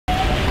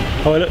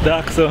Oh, look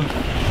dark, so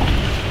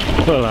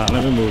hold on,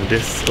 let me move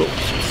this. Oh,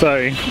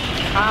 sorry.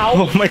 Ow.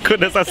 Oh my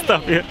goodness, I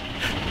stopped here.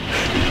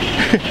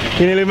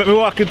 You nearly made me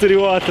walk into the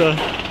water.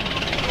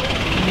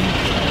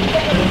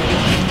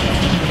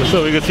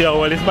 So we can see how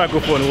well this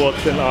microphone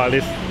works in all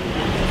this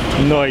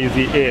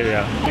noisy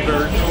area.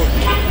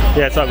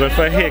 Yeah, so I'm going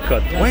for a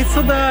haircut. Why it's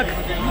so dark?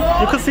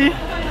 You can see?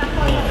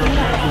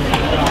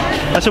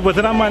 I should put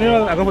it on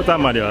manual. I'm going to put it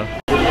on manual.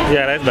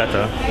 Yeah, that's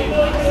better.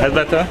 That's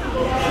better.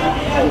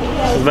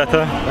 That's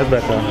better. That's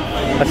better.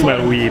 I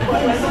smell weed.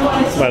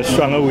 I smell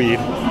stronger weed.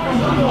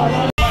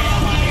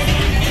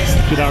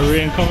 See that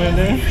rain coming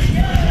there?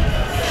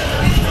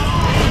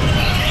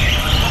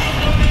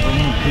 Oh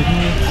my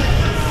goodness.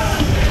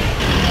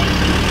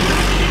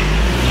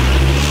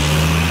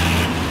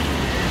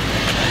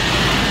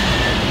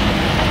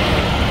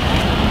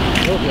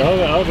 Okay,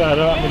 oh God,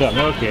 don't me down.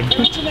 Okay.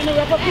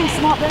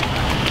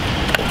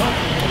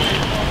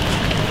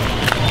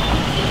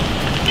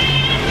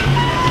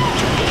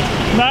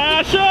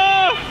 Nyasha!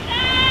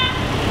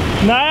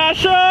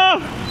 Nyasha!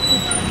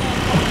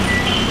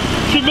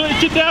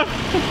 She deaf.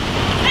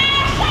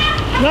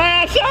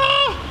 Nyasha!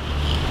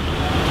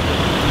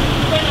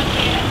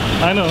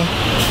 I know.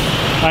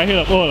 I hear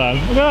up. Hold on.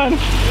 Go on.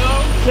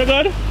 You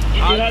good?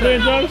 You're not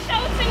doing drugs? I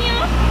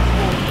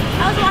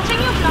was watching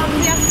your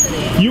vlogs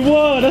yesterday. You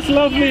were, that's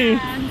lovely.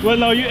 Yeah. Well,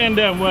 now you end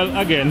them. Well,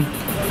 again.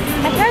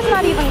 My hair's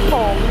not even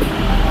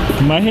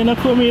combed. My hair not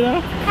combed either?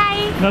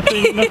 Hi.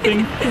 Nothing to me is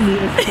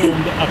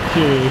combed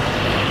actually.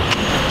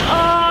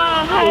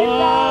 Oh, hi,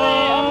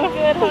 darling. I'm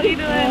good. How are you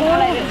doing? I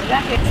like this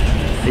jacket.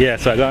 Yeah,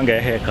 so I go and get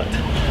a haircut.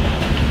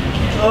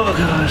 Oh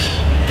gosh.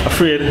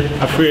 Afraid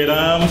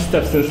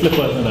steps and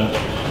slippers and that.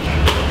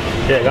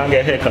 Yeah, I go and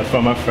get a haircut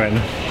from my friend.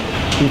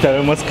 He tell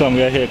me must come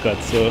get a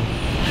haircut, so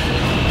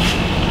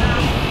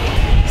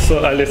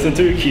I listened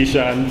to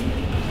Keisha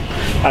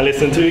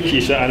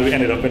and we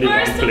ended up in the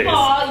wrong place. First of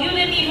all, you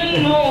didn't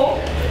even know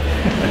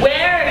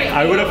where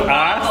I would have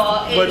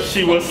asked, but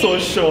she was so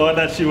sure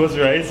that she was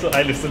right, so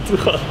I listened to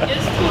her.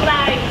 Just too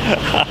light.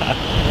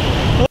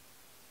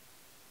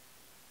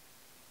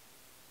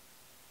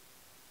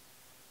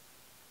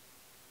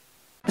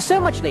 So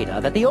much later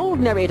that the old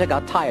narrator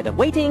got tired of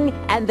waiting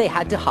and they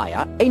had to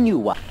hire a new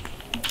one.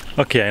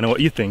 Okay, I know what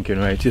you're thinking,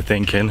 right? You're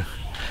thinking,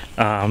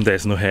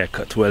 there's no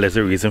haircut. Well, there's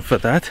a reason for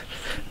that.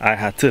 I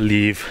had to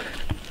leave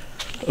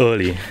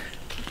early.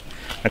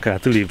 I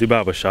had to leave the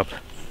barber shop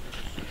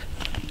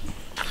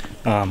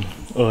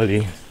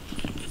early.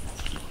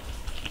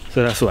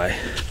 So that's why.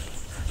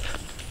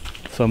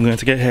 So I'm going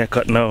to get a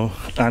haircut now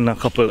and a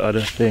couple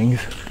other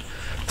things.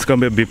 It's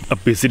going to be a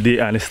busy day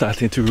and it's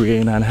starting to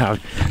rain and have.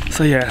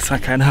 So yes, I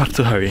kind of have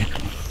to hurry.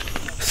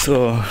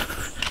 So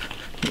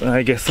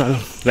I guess I'll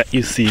let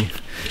you see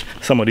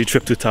some of the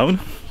trip to town,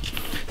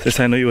 since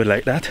I know you would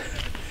like that.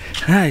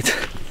 Right.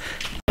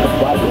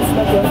 Why this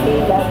make you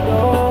feel like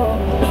though?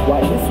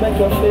 Why this make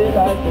you feel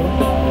like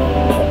though?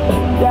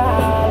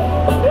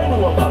 Yeah,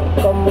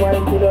 come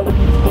wine to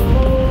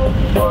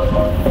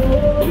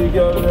the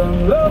girl them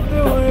love the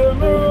way you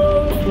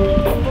roll.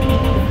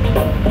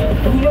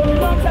 You know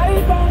my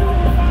type,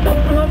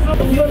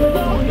 you know,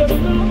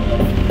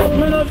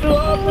 me not show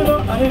up, me no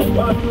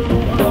iPad.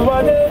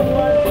 Nobody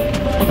love you.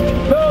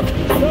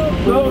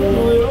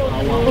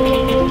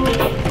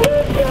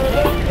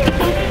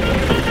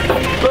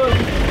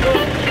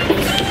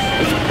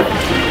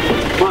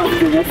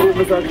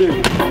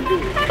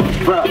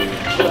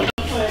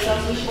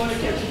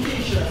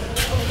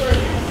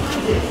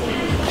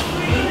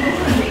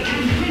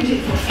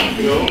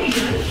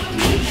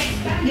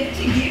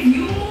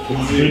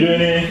 What are you doing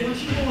here?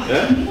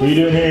 Yeah? What are you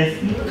doing here?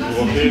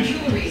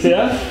 See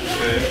ya?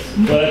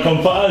 Welcome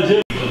for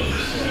Alger. I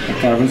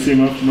haven't seen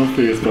my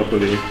face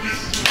properly.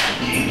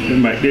 In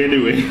my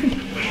anyway.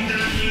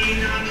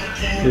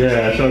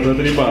 Yeah, shout out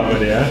to the barber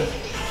there.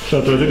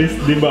 Shout out to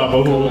the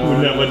barber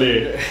who never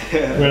did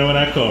when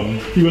I come.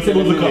 He was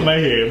supposed to cut my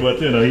hair, but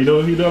you know, he do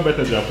a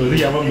better job because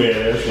he have a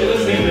beard. So,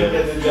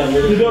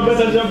 he do a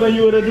better job than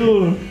you would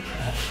do.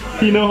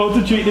 He know how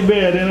to treat the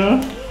beard, you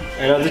know?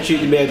 I know how to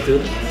treat the beard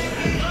too.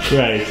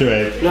 Right.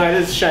 No, I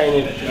just shine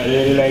it. I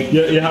really like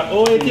you have,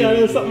 oh,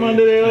 there's something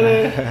under there.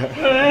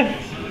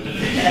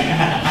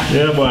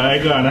 Yeah, boy, I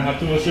have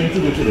too much things to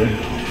do today.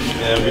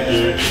 Yeah, we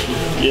do.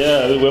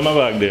 Yeah, where my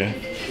bag there?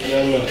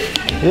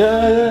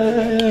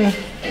 Yeah.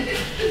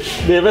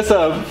 Babe, what's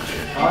up?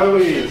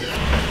 Always.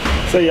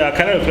 So yeah, I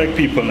kind of look like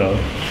people now.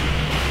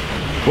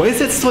 Why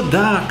is it so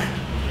dark?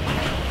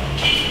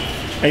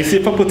 And you see,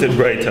 if I put it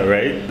brighter,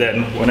 right,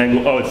 then when I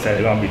go outside,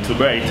 it's gonna be too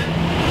bright.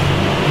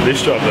 They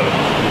struggle.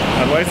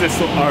 And why is it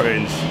so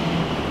orange?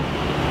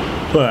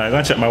 Well, I'm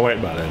gonna check my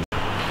white balance.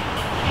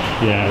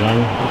 Yeah,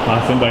 I'm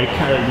passing by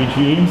Caribbean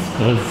Dreams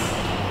because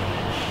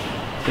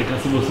I think I'm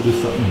supposed to do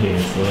something here,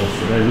 so that's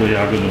where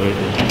you're going right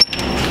there.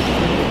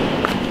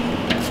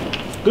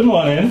 Good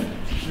morning,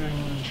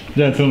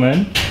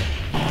 gentlemen.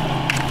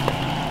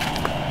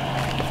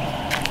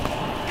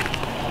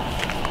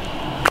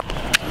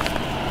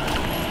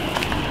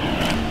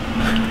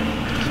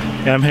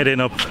 I'm heading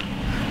up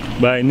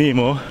by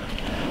Nemo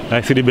I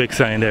see the big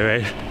sign there,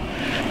 right?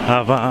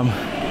 Have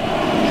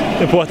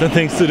important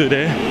things to do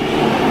there.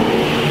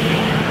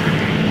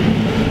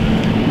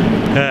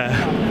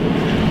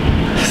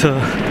 So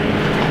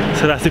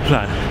that's the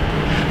plan.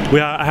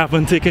 I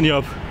haven't taken you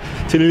up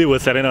to the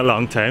leeward side in a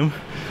long time,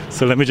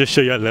 so let me just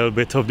show you a little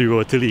bit of the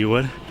road to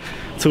leeward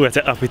to get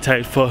an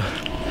appetite for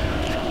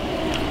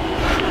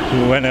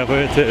whenever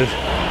it is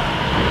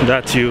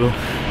that you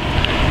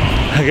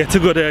get to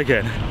go there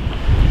again.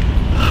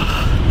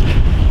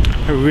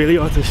 Really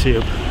out of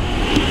shape.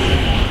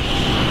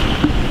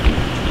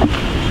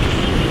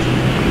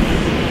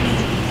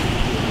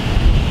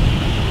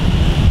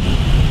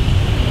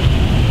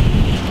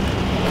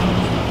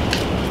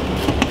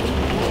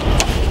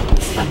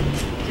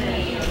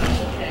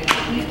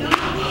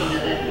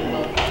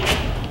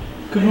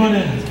 Good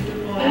morning.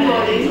 Good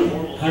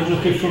morning. I'm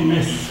looking for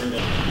Miss.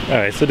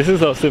 Alright, so this is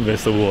how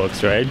semester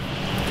works, right?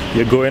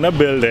 You go in a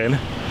building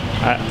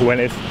when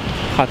it's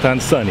hot and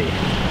sunny.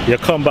 You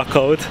come back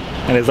out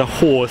and there's a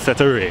whole set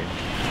of rain.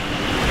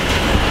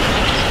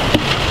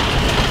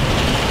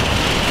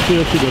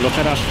 Seriously, look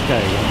at that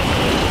sky.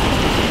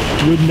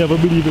 You'd never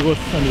believe it was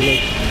sunny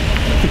like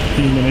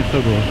 15 minutes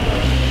ago.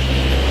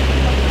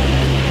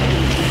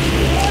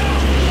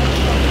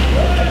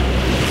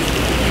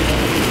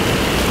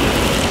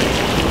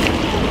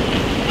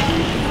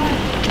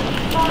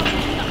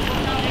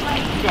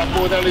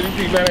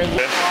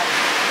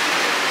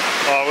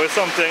 Always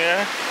something,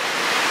 eh?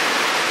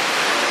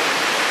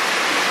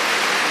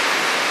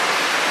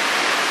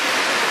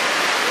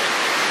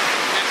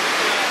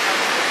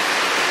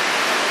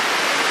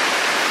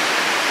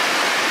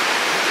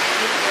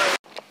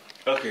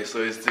 Okay, so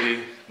it's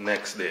the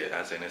next day,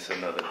 as in it's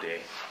another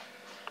day.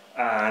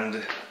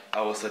 And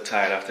I was so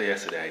tired after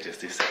yesterday, I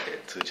just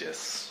decided to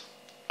just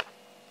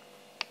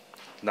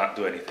not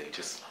do anything,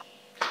 just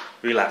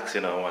relax,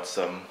 you know, watch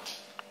some...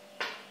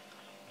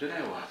 Did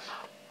I watch?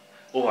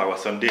 Oh, I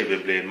watched some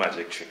David Blaine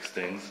magic tricks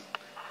things.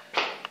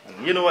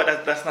 And you know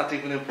what, that's not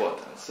even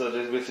important. So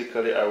just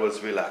basically I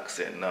was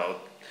relaxing. Now,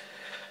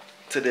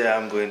 today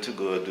I'm going to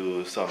go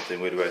do something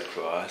with Red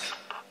Cross.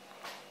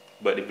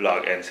 But the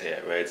vlog ends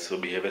here, right? So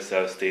behave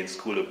yourself, stay in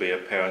school, obey your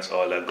parents,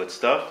 all that good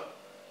stuff.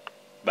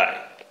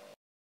 Bye.